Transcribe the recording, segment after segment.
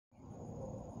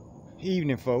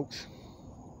Evening, folks.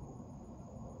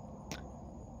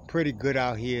 Pretty good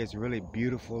out here. It's really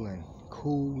beautiful and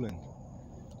cool and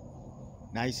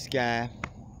nice sky.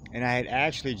 And I had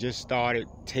actually just started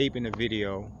taping a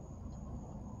video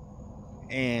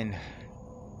and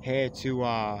had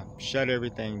to shut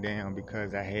everything down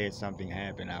because I had something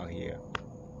happen out here.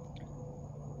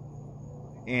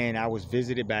 And I was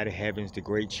visited by the heavens. The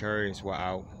great chariots were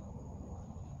out.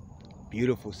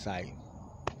 Beautiful sight.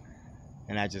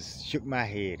 And I just shook my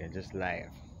head and just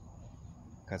laughed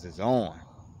because it's on.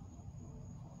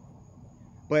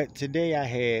 But today I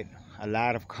had a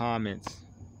lot of comments,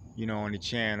 on the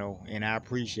channel, and I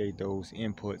appreciate those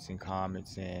inputs and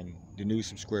comments and the new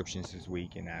subscriptions this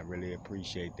week, and I really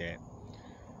appreciate that.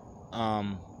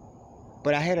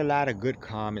 But I had a lot of good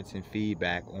comments and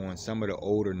feedback on some of the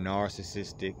older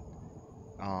narcissistically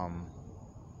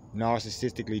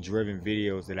driven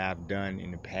videos that I've done in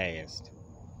the past,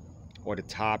 or the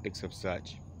topics of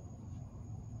such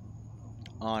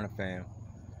on the fam.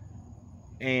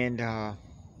 And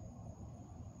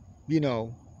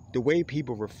the way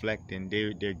people reflect, and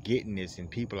they're getting this, and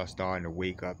people are starting to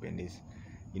wake up in this,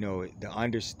 the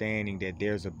understanding that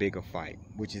there's a bigger fight,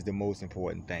 which is the most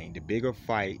important thing. The bigger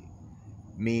fight,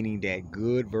 meaning that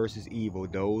good versus evil,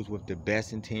 those with the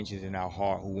best intentions in our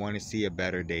heart who want to see a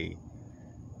better day,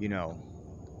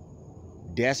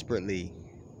 desperately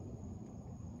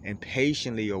and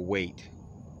patiently await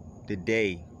the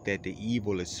day that the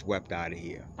evil is swept out of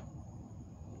here.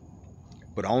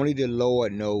 But only the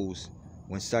Lord knows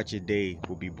when such a day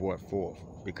will be brought forth,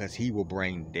 because he will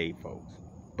bring the day, folks.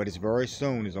 But it's very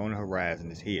soon. It's on the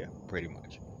horizon. It's here, pretty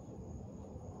much.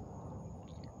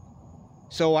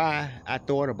 So I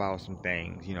thought about some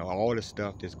things, all the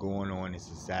stuff that's going on in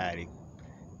society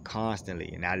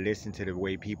constantly. And I listen to the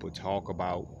way people talk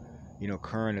about,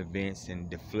 current events, and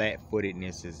the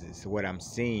flat-footedness is what I'm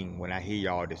seeing when I hear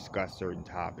y'all discuss certain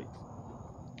topics.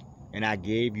 And I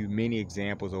gave you many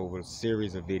examples over a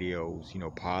series of videos,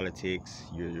 politics,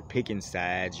 you're picking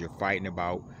sides, you're fighting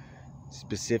about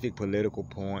specific political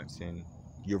points, and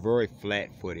you're very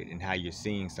flat-footed in how you're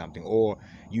seeing something. Or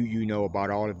you know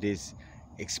about all of this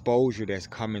exposure that's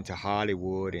coming to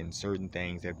Hollywood and certain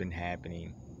things that have been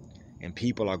happening. And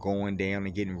people are going down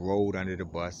and getting rolled under the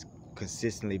bus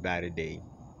consistently by the day.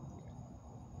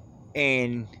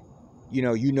 And you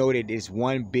know that it's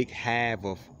one big hive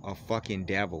of fucking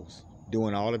devils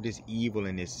doing all of this evil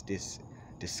and this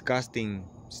disgusting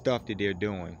stuff that they're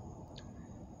doing.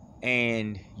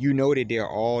 And that they're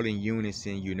all in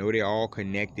unison. They're all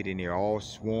connected, and they're all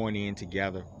sworn in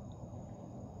together.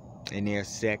 And they're a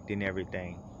sect and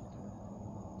everything.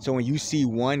 So when you see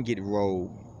one get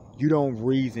rolled, you don't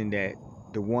reason that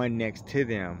the one next to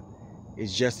them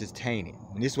is just as tainted.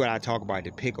 And this is what I talk about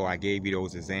the pickle. I gave you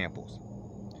those examples.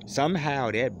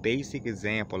 Somehow that basic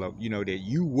example of, that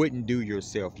you wouldn't do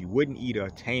yourself. You wouldn't eat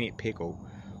a tainted pickle,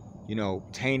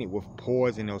 tainted with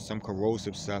poison or some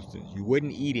corrosive substance. You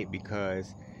wouldn't eat it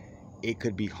because it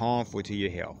could be harmful to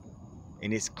your health.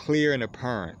 And it's clear and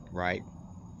apparent, right?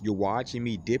 You're watching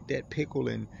me dip that pickle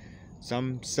in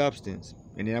some substance,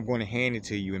 and then I'm going to hand it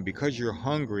to you. And because you're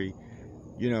hungry,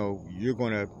 you're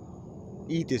going to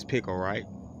eat this pickle, right?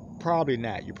 Probably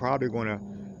not. You're probably going to,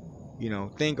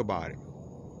 think about it.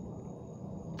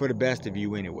 For the best of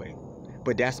you anyway.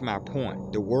 But that's my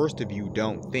point. The worst of you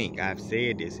don't think. I've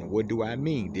said this, and what do I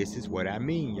mean? This is what I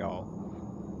mean, y'all.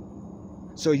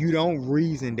 So you don't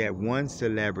reason that one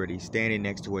celebrity standing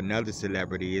next to another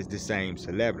celebrity is the same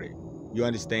celebrity. You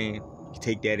understand? You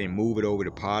take that and move it over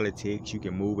to politics. You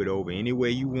can move it over any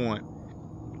way you want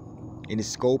in the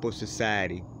scope of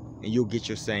society, and you'll get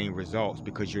your same results,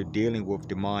 because you're dealing with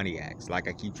demoniacs, like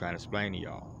I keep trying to explain to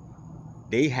y'all.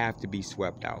 They have to be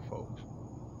swept out, folks.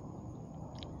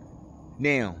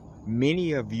 Now,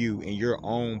 many of you in your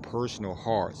own personal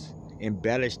hearts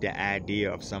embellish the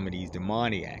idea of some of these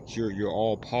demoniacs. You're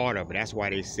all part of it. That's why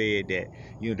they said that,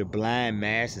 the blind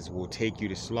masses will take you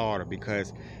to slaughter,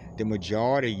 because the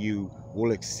majority of you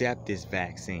will accept this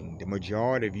vaccine. The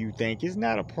majority of you think it's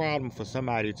not a problem for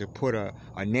somebody to put a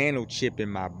nano chip in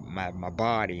my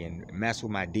body and mess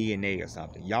with my DNA or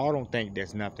something. Y'all don't think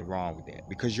there's nothing wrong with that,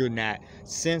 because you're not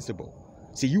sensible.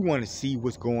 See, you want to see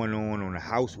what's going on the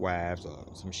Housewives or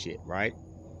some shit, right?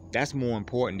 That's more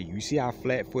important to you. You see how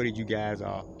flat-footed you guys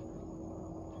are?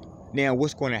 Now,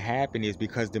 what's going to happen is,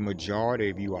 because the majority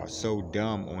of you are so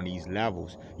dumb on these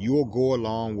levels, you'll go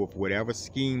along with whatever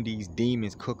scheme these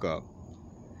demons cook up.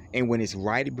 And when it's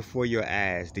right before your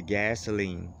eyes, the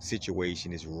gasoline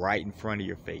situation is right in front of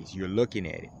your face. You're looking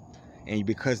at it. And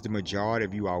because the majority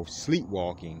of you are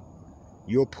sleepwalking,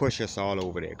 you'll push us all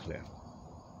over that cliff.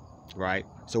 Right?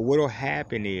 So what'll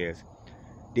happen is,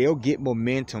 they'll get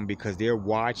momentum because they're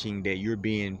watching that you're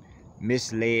being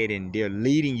misled, and they're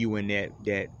leading you in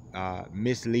that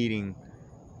misleading.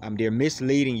 They're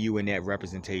misleading you in that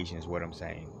representation is what I'm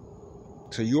saying.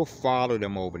 So you'll follow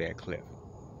them over that cliff,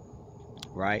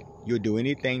 right? You'll do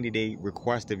anything that they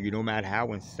request of you, no matter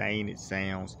how insane it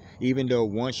sounds. Even though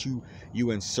once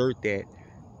you insert that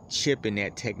chip in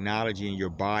that technology in your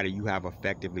body, you have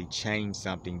effectively changed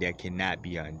something that cannot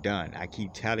be undone. I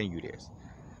keep telling you this,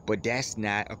 but that's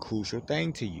not a crucial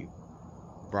thing to you,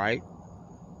 right?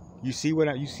 You see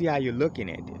how you're looking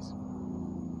at this.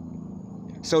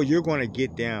 So you're going to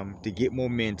get them to get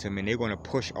momentum, and they're going to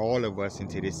push all of us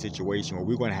into this situation where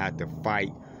we're going to have to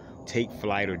fight, take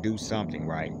flight, or do something,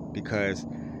 right? Because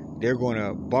they're going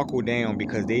to buckle down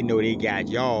because they know they got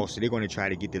y'all, so they're going to try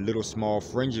to get the little small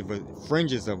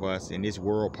fringes of us in this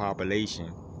world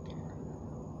population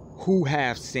who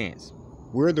have sense.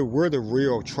 We're the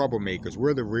real troublemakers.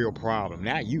 We're the real problem,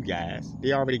 not you guys.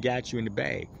 They already got you in the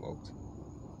bag, folks.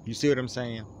 You see what I'm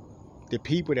saying? The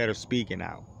people that are speaking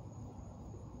out.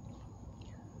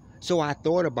 So I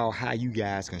thought about how you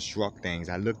guys construct things.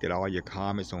 I looked at all your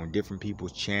comments on different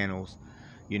people's channels.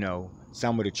 You know,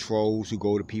 some of the trolls who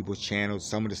go to people's channels,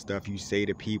 some of the stuff you say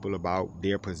to people about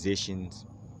their positions.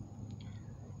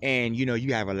 And, you know,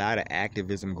 you have a lot of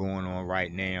activism going on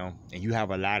right now. And you have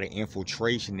a lot of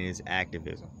infiltration in this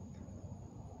activism.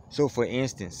 So, for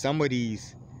instance, some of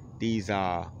these elite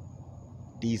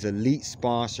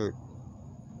sponsored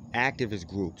activist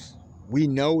groups, we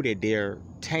know that they're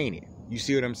tainted. You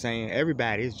see what I'm saying?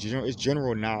 Everybody, it's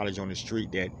general knowledge on the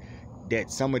street that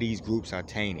some of these groups are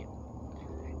tainted.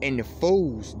 And the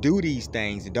fools do these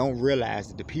things and don't realize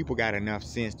that the people got enough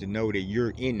sense to know that you're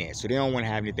in that. So they don't want to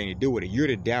have anything to do with it. You're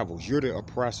the devils. You're the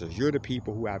oppressors. You're the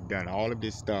people who have done all of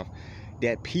this stuff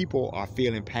that people are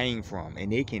feeling pain from.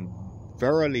 And they can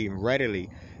verily and readily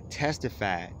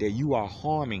testify that you are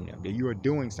harming them, that you are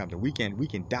doing something. We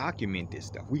can document this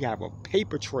stuff. We have a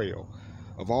paper trail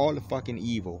of all the fucking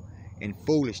evil and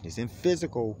foolishness and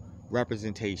physical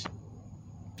representation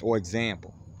or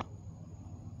example.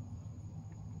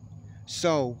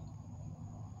 So,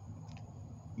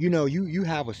 you know, you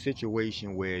have a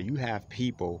situation where you have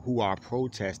people who are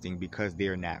protesting because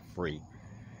they're not free.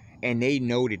 And they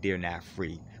know that they're not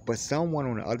free. But someone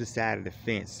on the other side of the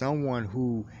fence, someone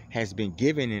who has been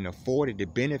given and afforded the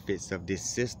benefits of this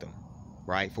system,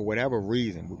 right, for whatever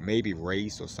reason, maybe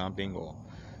race or something, or,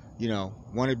 you know,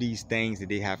 one of these things that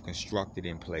they have constructed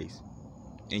in place,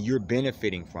 and you're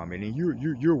benefiting from it, and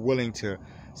you're willing to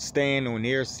stand on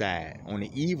their side, on the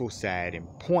evil side, and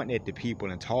point at the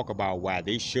people and talk about why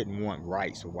they shouldn't want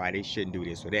rights or why they shouldn't do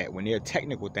this or that, when there are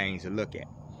technical things to look at.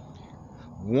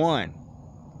 One,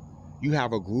 you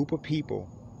have a group of people,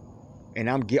 and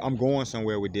I'm going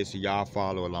somewhere with this, so y'all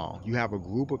follow along. You have a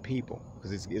group of people,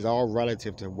 because it's all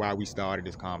relative to why we started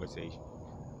this conversation.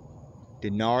 The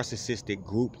narcissistic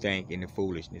groupthink and the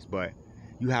foolishness. But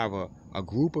you have a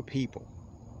group of people,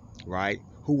 right,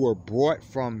 who were brought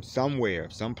from somewhere,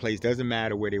 someplace, doesn't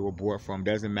matter where they were brought from,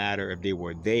 doesn't matter if they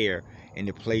were there in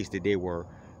the place that they were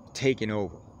taken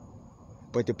over.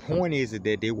 But the point is that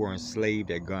they were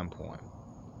enslaved at gunpoint.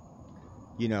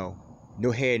 You know,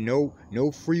 had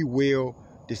no free will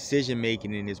decision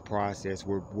making in this process,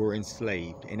 were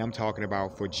enslaved. And I'm talking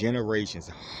about for generations,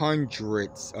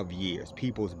 hundreds of years.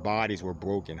 People's bodies were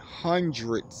broken,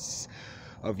 hundreds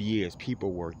of years.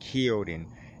 People were killed and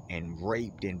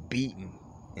raped and beaten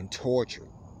and tortured,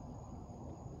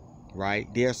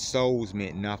 right? Their souls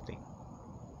meant nothing.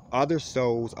 Other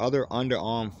souls, other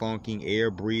underarm funking, air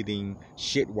breathing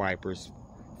shit wipers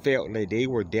felt that they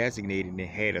were designated and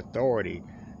had authority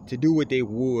to do what they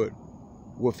would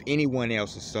with anyone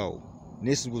else's soul. And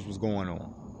this is what was going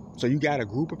on. So you got a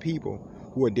group of people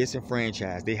who are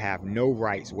disenfranchised. They have no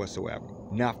rights whatsoever.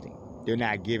 Nothing. They're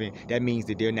not given. That means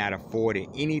that they're not afforded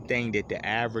anything that the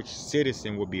average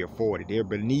citizen would be afforded. They're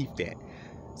beneath that.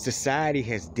 Society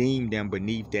has deemed them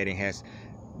beneath that and has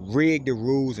rigged the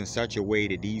rules in such a way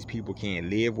that these people can't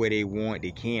live where they want.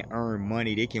 They can't earn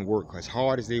money. They can work as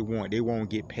hard as they want. They won't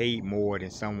get paid more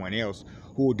than someone else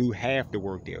who will do half the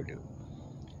work they'll do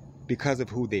because of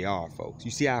who they are, folks.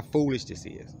 You see how foolish this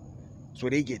is? So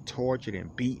they get tortured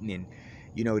and beaten, and,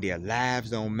 you know, their lives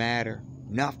don't matter.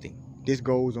 Nothing. This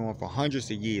goes on for hundreds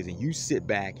of years, and you sit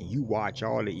back and you watch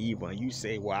all the evil and you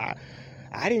say, well,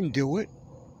 I didn't do it,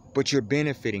 but you're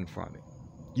benefiting from it.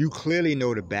 You clearly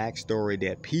know the backstory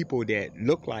that people that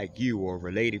look like you or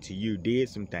related to you did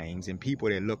some things, and people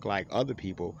that look like other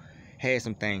people had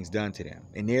some things done to them.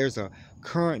 And there's a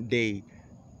current day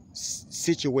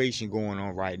situation going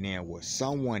on right now where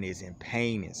someone is in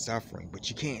pain and suffering, but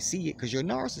you can't see it because you're a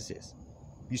narcissist.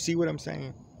 You see what I'm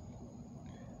saying?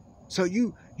 So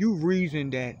you reason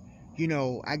that, you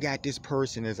know, I got this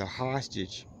person as a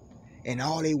hostage and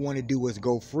all they want to do is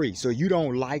go free. So you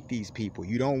don't like these people.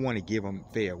 You don't want to give them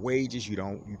fair wages.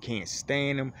 You can't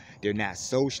stand them. They're not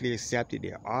socially accepted.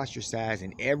 They're ostracized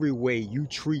in every way. You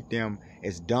treat them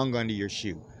as dung under your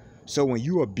shoe. So when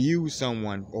you abuse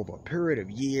someone over a period of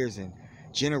years and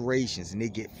generations and they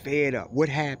get fed up, what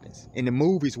happens? In the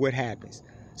movies, what happens?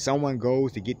 Someone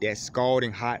goes to get that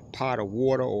scalding hot pot of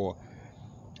water, or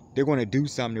they're going to do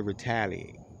something to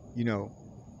retaliate, you know,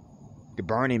 the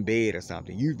burning bed or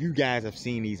something. You guys have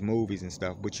seen these movies and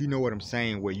stuff, but you know what I'm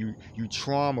saying, where you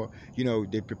trauma, you know,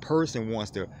 the person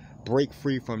wants to break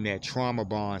free from that trauma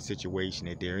bond situation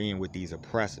that they're in with these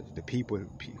oppressors, the people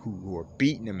who are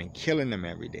beating them and killing them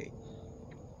every day,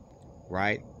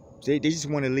 right? So they just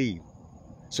want to leave.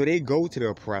 So they go to the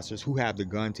oppressors who have the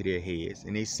gun to their heads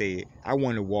and they say, I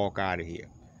want to walk out of here.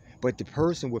 But the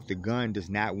person with the gun does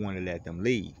not want to let them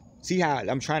leave. See how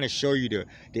I'm trying to show you the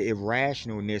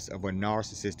irrationalness of a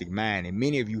narcissistic mind. And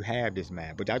many of you have this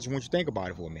mind. But I just want you to think about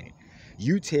it for a minute.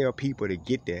 You tell people to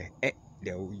get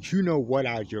you know what,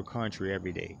 out of your country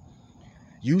every day.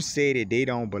 You say that they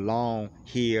don't belong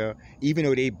here, even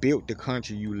though they built the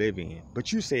country you live in.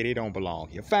 But you say they don't belong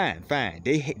here. Fine.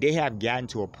 They have gotten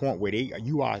to a point where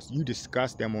you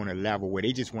discuss them on a level where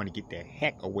they just want to get the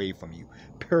heck away from you.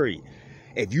 Period.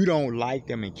 If you don't like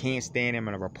them and can't stand them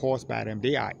and are repulsed by them,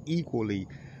 they are equally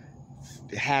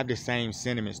have the same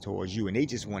sentiments towards you, and they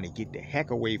just want to get the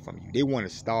heck away from you. They want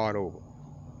to start over,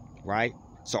 right?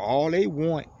 So all they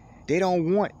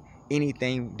don't want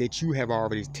anything that you have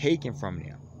already taken from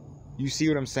them. You see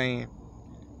what I'm saying?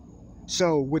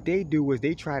 So what they do is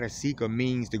they try to seek a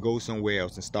means to go somewhere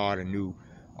else and start a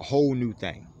whole new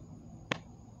thing,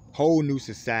 whole new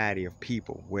society of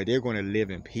people where they're going to live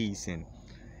in peace and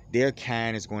their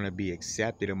kind is going to be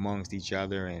accepted amongst each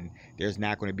other, and there's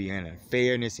not going to be any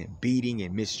unfairness and beating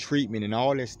and mistreatment and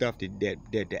all that stuff that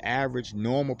the average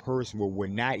normal person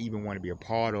would not even want to be a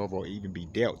part of or even be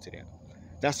dealt to them.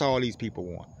 That's all these people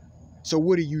want. So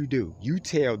what do? You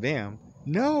tell them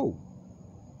no.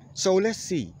 So let's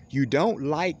see. You don't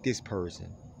like this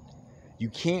person. You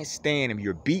can't stand them.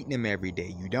 You're beating them every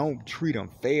day. You don't treat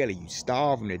them fairly. You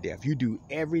starve them to death. You do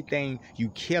everything. You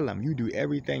kill them. You do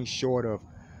everything short of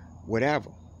whatever.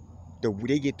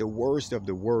 They get the worst of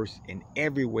the worst in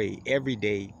every way, every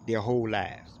day, their whole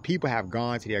lives. People have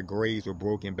gone to their graves with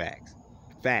broken backs.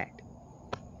 Fact.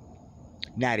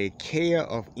 Now, they care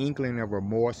of inkling of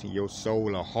remorse in your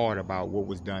soul or heart about what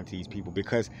was done to these people.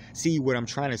 Because, see, what I'm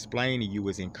trying to explain to you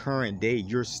is in current day,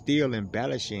 you're still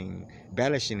embellishing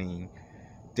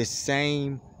the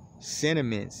same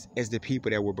sentiments as the people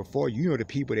that were before you. You know, the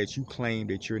people that you claim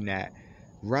that you're not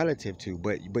relative to,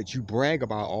 but you brag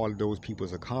about all of those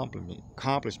people's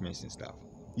accomplishments and stuff.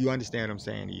 You understand what I'm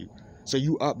saying to you? So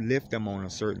you uplift them on a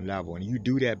certain level, and you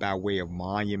do that by way of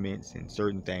monuments and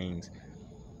certain things.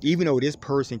 Even though this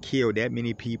person killed that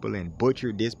many people and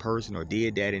butchered this person or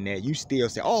did that and that, you still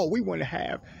say, oh, we want to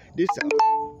have this,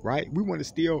 right? We want to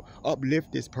still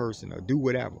uplift this person or do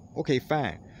whatever. Okay,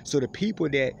 fine. So the people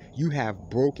that you have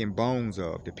broken bones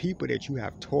of, the people that you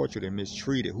have tortured and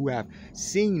mistreated, who have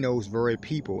seen those very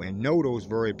people and know those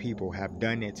very people have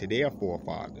done that to their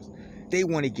forefathers, they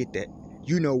want to get that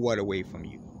you know what away from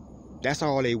you. That's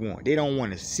all they want. They don't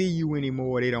want to see you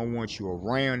anymore. They don't want you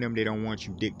around them. They don't want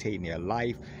you dictating their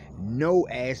life. No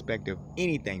aspect of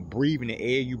anything. Breathing the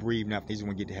air you breathe, nothing. They just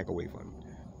want to get the heck away from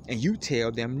you. And you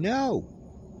tell them no.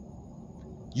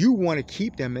 You want to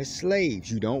keep them as slaves.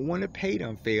 You don't want to pay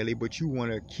them fairly, but you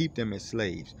want to keep them as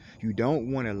slaves. You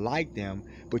don't want to like them,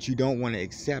 but you don't want to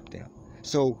accept them.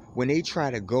 So when they try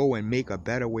to go and make a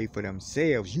better way for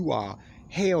themselves, you are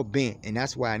hell-bent. And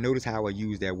that's why I notice how I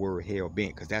use that word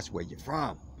hell-bent, because that's where you're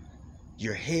from.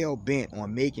 You're hell-bent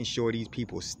on making sure these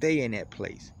people stay in that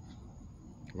place,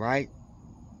 right?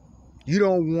 You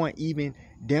don't want even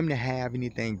them to have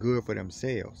anything good for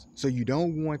themselves. So you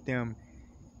don't want them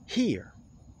here,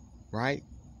 right?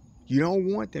 You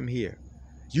don't want them here.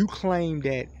 You claim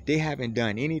that they haven't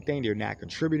done anything, they're not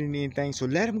contributing anything, so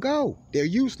let them go. They're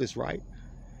useless, right?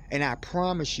 And I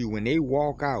promise you, when they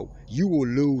walk out, you will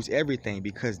lose everything,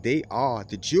 because they are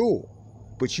the jewel.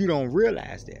 But you don't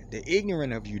realize that. The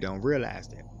ignorant of you don't realize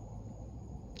that.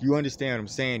 You understand what I'm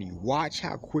saying to you? Watch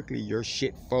how quickly your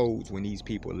shit folds when these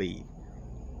people leave,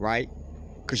 right?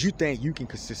 Because you think you can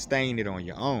sustain it on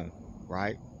your own,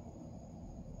 right?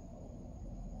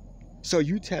 So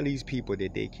you tell these people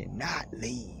that they cannot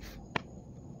leave.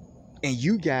 And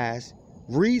you guys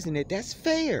reason that that's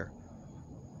fair.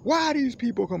 Why are these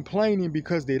people complaining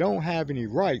because they don't have any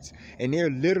rights? And they're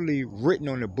literally written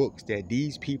on the books that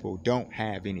these people don't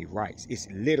have any rights. It's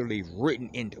literally written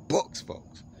in the books,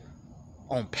 folks.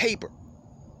 On paper.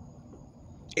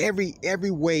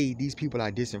 Every way these people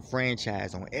are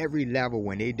disenfranchised on every level.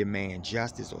 When they demand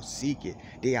justice or seek it,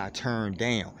 they are turned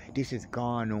down. This has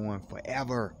gone on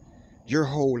forever. Your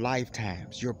whole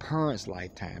lifetimes, your parents'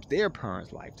 lifetimes, their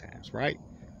parents' lifetimes, right?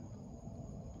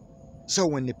 So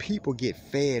when the people get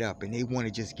fed up and they want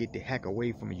to just get the heck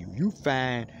away from you, you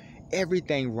find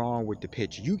everything wrong with the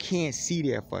picture. You can't see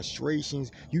their frustrations.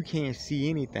 You can't see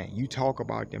anything. You talk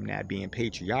about them not being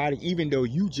patriotic, even though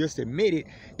you just admitted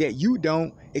that you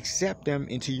don't accept them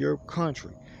into your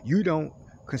country. You don't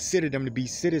consider them to be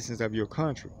citizens of your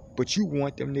country, but you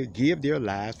want them to give their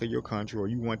lives for your country, or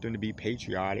you want them to be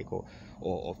patriotic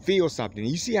or feel something.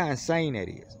 You see how insane that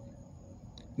is.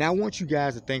 Now, I want you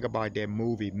guys to think about that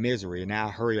movie Misery, and I'll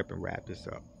hurry up and wrap this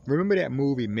up. Remember that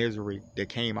movie Misery that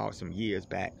came out some years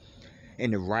back?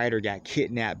 And the writer got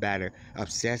kidnapped by the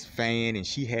obsessed fan, and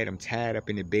she had him tied up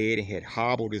in the bed and had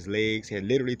hobbled his legs, had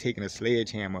literally taken a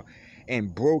sledgehammer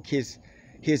and broke his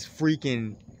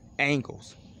freaking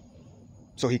ankles.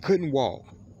 So he couldn't walk,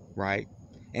 right?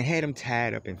 And had him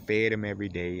tied up and fed him every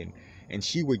day. And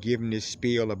she would give him this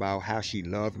spiel about how she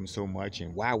loved him so much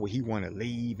and why would he want to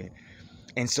leave.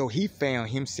 And so he found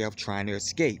himself trying to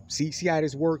escape. See how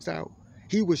this works out?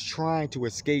 He was trying to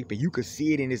escape, and you could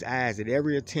see it in his eyes at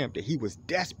every attempt that he was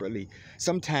desperately,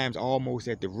 sometimes almost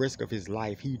at the risk of his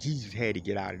life, he just had to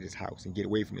get out of this house and get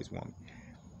away from this woman.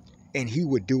 And he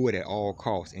would do it at all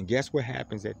costs. And guess what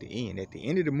happens at the end? At the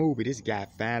end of the movie, this guy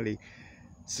finally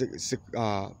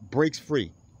breaks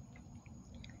free.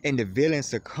 And the villain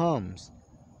succumbs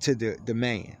to the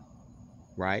man,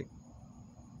 right?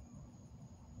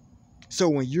 So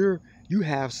when you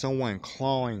have someone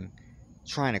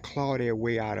trying to claw their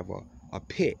way out of a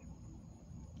pit,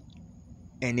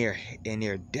 and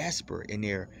they're desperate, and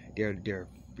they're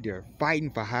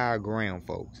fighting for higher ground,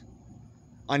 folks.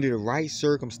 Under the right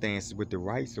circumstances, with the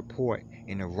right support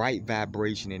and the right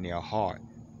vibration in their heart,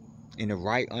 and the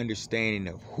right understanding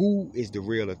of who is the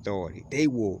real authority, they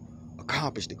will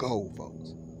accomplish the goal,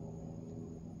 folks.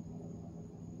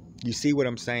 You see what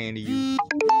I'm saying to you?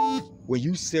 When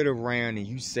you sit around and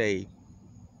you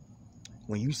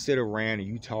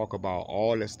talk about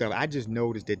all that stuff, I just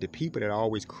noticed that the people that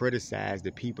always criticize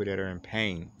the people that are in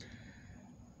pain,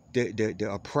 the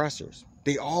oppressors,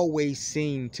 they always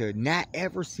seem to not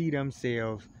ever see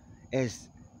themselves as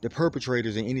the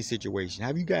perpetrators in any situation.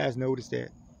 Have you guys noticed that?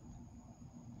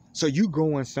 So you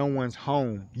go in someone's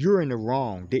home, you're in the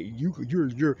wrong.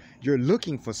 You're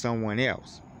looking for someone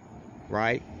else,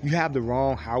 right? You have the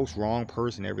wrong house, wrong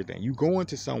person, everything. You go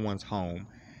into someone's home,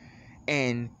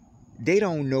 and they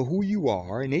don't know who you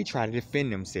are, and they try to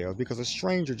defend themselves because a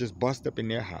stranger just bust up in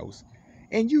their house,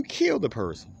 and you kill the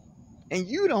person, and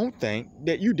you don't think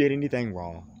that you did anything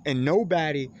wrong, and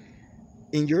nobody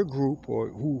in your group or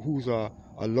who's a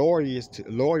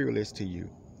loyalist to you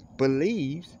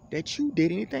believes that you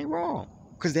did anything wrong,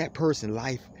 because that person's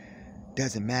life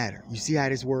doesn't matter. You see how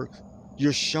this works?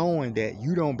 You're showing that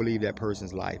you don't believe that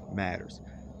person's life matters,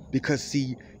 because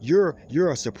see, you're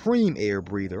a supreme air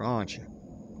breather, aren't you?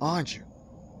 Aren't you?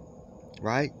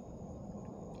 Right?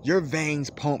 Your veins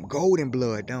pump golden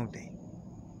blood, don't they?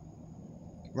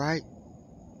 Right?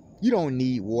 You don't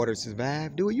need water to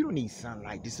survive, do you? You don't need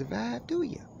sunlight to survive, do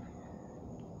you?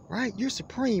 Right? You're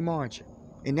supreme, aren't you?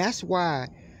 And that's why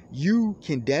you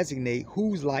can designate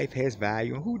whose life has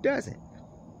value and who doesn't.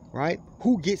 Right?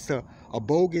 Who gets a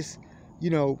bogus,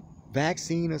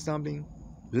 vaccine or something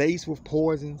laced with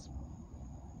poisons.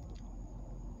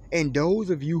 And those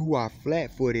of you who are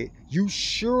flat-footed, you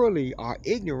surely are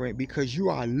ignorant, because you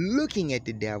are looking at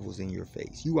the devils in your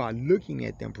face. You are looking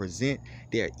at them present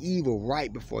their evil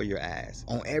right before your eyes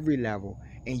on every level,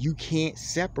 and you can't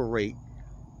separate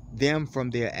them from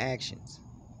their actions.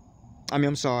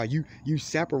 I'm sorry, you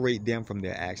separate them from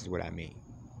their actions, what I mean.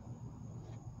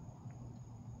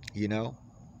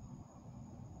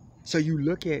 So you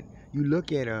look at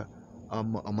a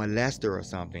molester or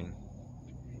something,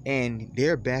 and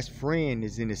their best friend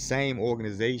is in the same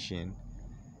organization,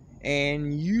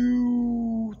 and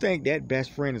you think that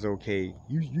best friend is okay.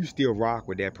 You still rock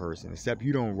with that person, except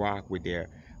you don't rock with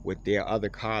their other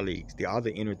colleagues, the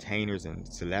other entertainers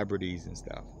and celebrities and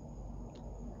stuff,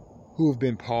 who have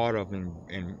been part of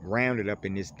and rounded up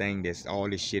in this thing that's all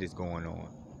this shit is going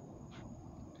on.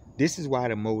 This is why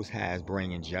the Most High is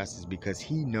bringing justice, because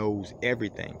he knows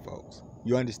everything, folks.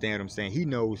 You understand what I'm saying? He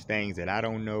knows things that I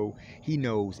don't know. He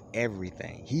knows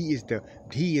everything. He is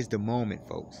the moment,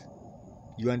 folks.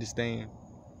 You understand?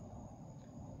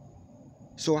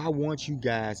 So I want you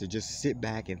guys to just sit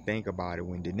back and think about it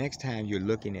when the next time you're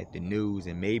looking at the news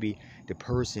and maybe the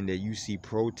person that you see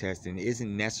protesting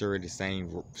isn't necessarily the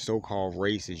same so-called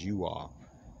race as you are.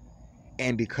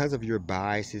 And because of your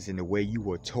biases and the way you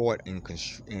were taught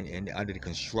and under the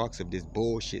constructs of this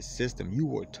bullshit system, you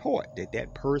were taught that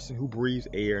that person who breathes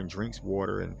air and drinks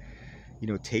water and, you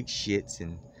know, takes shits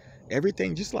and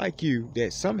everything just like you,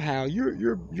 that somehow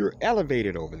you're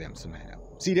elevated over them somehow.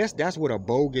 See, that's what a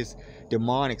bogus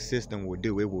demonic system will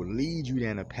do. It will lead you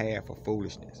down a path of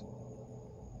foolishness.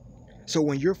 So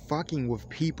when you're fucking with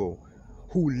people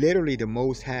who literally the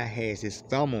Most High has his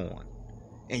thumb on,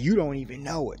 and you don't even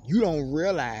know it, you don't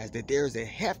realize that there's a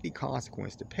hefty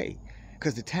consequence to pay,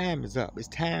 because the time is up. It's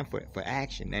time for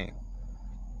action now.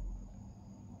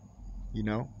 You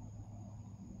know?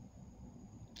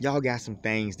 Y'all got some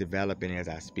things developing as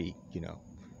I speak, you know.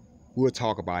 We'll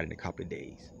talk about it in a couple of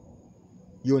days.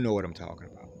 You'll know what I'm talking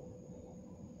about.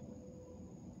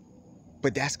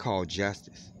 But that's called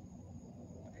justice.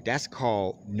 That's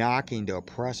called knocking the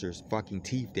oppressor's fucking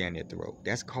teeth down their throat.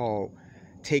 That's called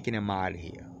taking them out of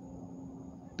here.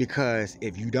 Because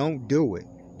if you don't do it,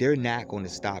 they're not going to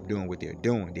stop doing what they're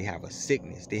doing. They have a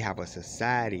sickness. They have a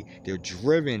society. They're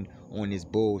driven on this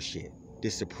bullshit,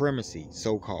 this supremacy,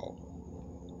 so-called.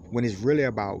 When it's really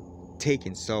about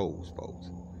taking souls, folks.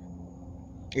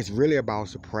 It's really about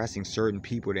suppressing certain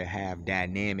people that have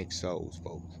dynamic souls,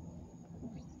 folks.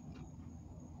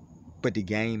 But the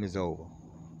game is over.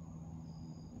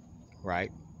 Right?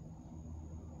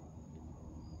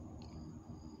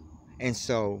 And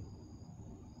so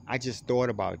I just thought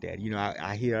about that. You know,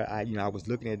 I was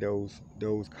looking at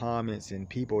those comments and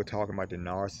people were talking about the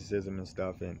narcissism and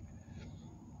stuff, and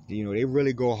you know, they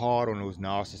really go hard on those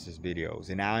narcissist videos,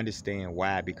 and I understand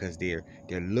why, because they're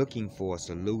looking for a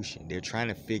solution. They're trying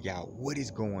to figure out what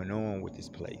is going on with this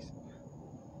place.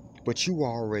 But you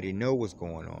already know what's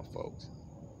going on, folks.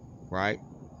 Right?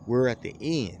 We're at the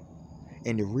end.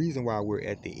 And the reason why we're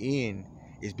at the end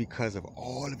is because of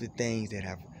all of the things that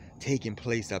have taken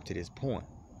place up to this point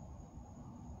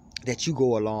that you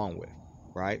go along with,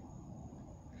 right?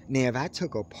 Now, if I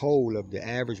took a poll of the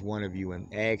average one of you and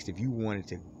asked if you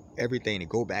wanted everything to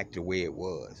go back to the way it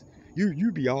was,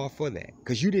 you'd be all for that,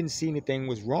 because you didn't see anything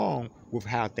was wrong with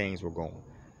how things were going.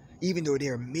 Even though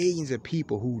there are millions of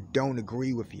people who don't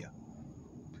agree with you.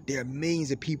 There are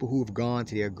millions of people who have gone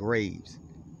to their graves,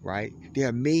 right? There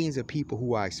are millions of people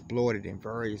who are exploited in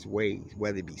various ways,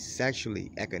 whether it be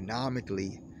sexually,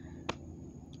 economically,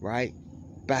 right?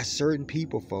 By certain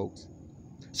people, folks.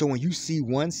 So when you see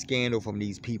one scandal from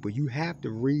these people, you have to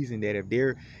reason that if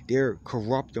they're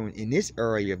corrupt in this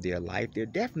area of their life, they're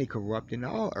definitely corrupt in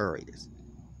all areas.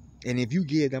 And if you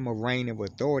give them a reign of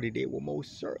authority, they will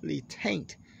most certainly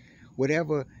taint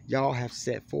whatever y'all have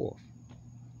set forth.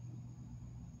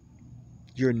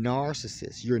 You're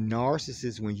narcissists. You're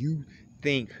narcissists when you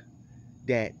think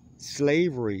that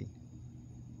slavery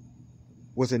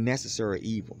was a necessary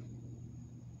evil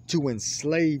to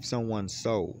enslave someone's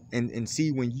soul. And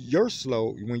see, when your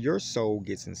soul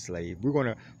gets enslaved,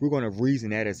 we're gonna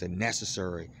reason that as a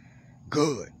necessary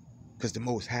good, because the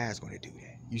Most High is gonna do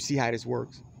that. You see how this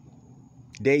works?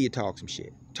 There you talk some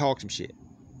shit.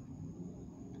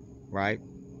 Right?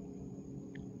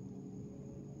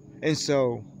 And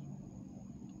so,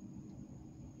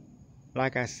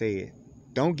 like I said,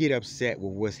 don't get upset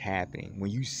with what's happening.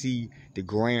 When you see the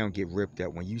ground get ripped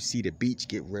up, when you see the beach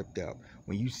get ripped up,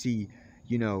 when you see,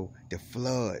 you know, the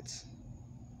floods.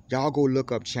 Y'all go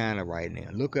look up China right now.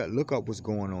 Look up what's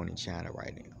going on in China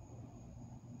right now.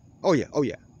 Oh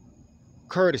yeah.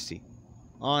 Courtesy.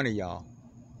 Honor y'all.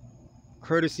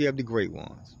 Courtesy of the great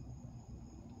ones.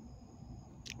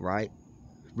 Right?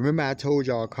 Remember I told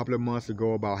y'all a couple of months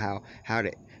ago about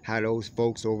how those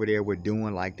folks over there were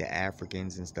doing, like the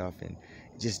Africans and stuff, and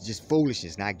just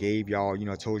foolishness. And I gave y'all, you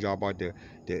know, I told y'all about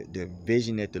the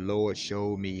vision that the Lord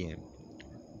showed me,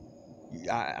 and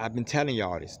I've been telling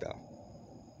y'all this stuff,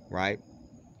 right?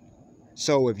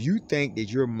 So if you think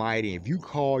that you're mighty, if you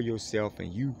call yourself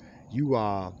and you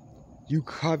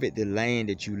covet the land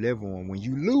that you live on, when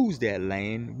you lose that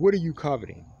land, what are you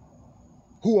coveting?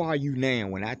 Who are you now?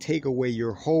 When I take away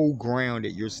your whole ground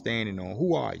that you're standing on,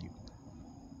 who are you?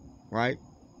 Right?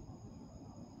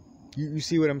 You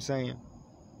see what I'm saying?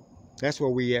 That's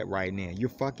where we at right now. You're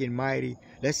fucking mighty.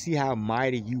 Let's see how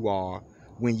mighty you are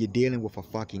when you're dealing with a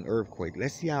fucking earthquake.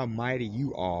 Let's see how mighty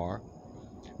you are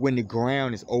when the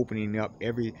ground is opening up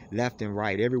every left and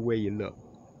right, everywhere you look.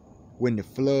 When the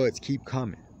floods keep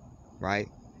coming, right?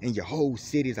 And your whole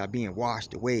cities are being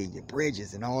washed away, your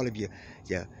bridges and all of your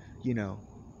you know,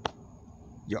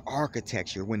 your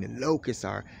architecture, when the locusts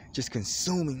are just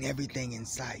consuming everything in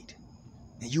sight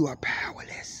and you are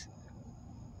powerless.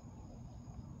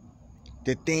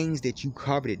 The things that you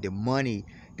coveted, the money,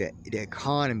 the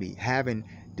economy, having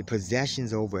the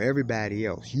possessions over everybody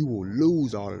else, you will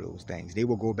lose all of those things. They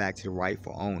will go back to the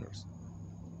rightful owners.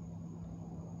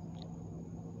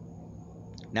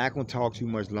 Not going to talk too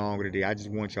much longer today. I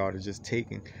just want y'all to just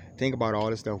take and think about all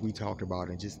the stuff we talked about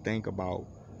and just think about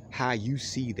how you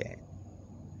see that.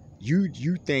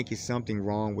 You think it's something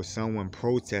wrong with someone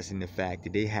protesting the fact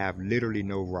that they have literally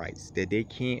no rights, that they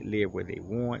can't live where they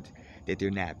want, that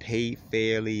they're not paid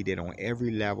fairly, that on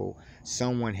every level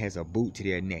someone has a boot to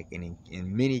their neck, and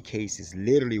in many cases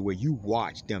literally where you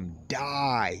watch them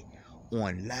die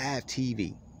on live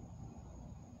TV.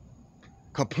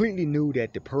 Completely knew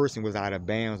that the person was out of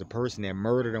bounds, the person that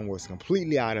murdered them was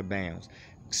completely out of bounds.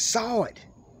 Saw it.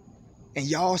 And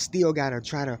y'all still gotta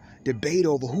try to debate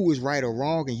over who is right or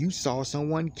wrong, and you saw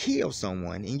someone kill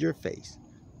someone in your face.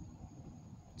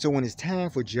 So when it's time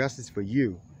for justice for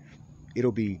you,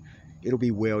 it'll be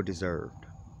well deserved.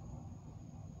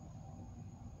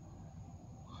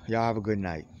 Y'all have a good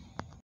night.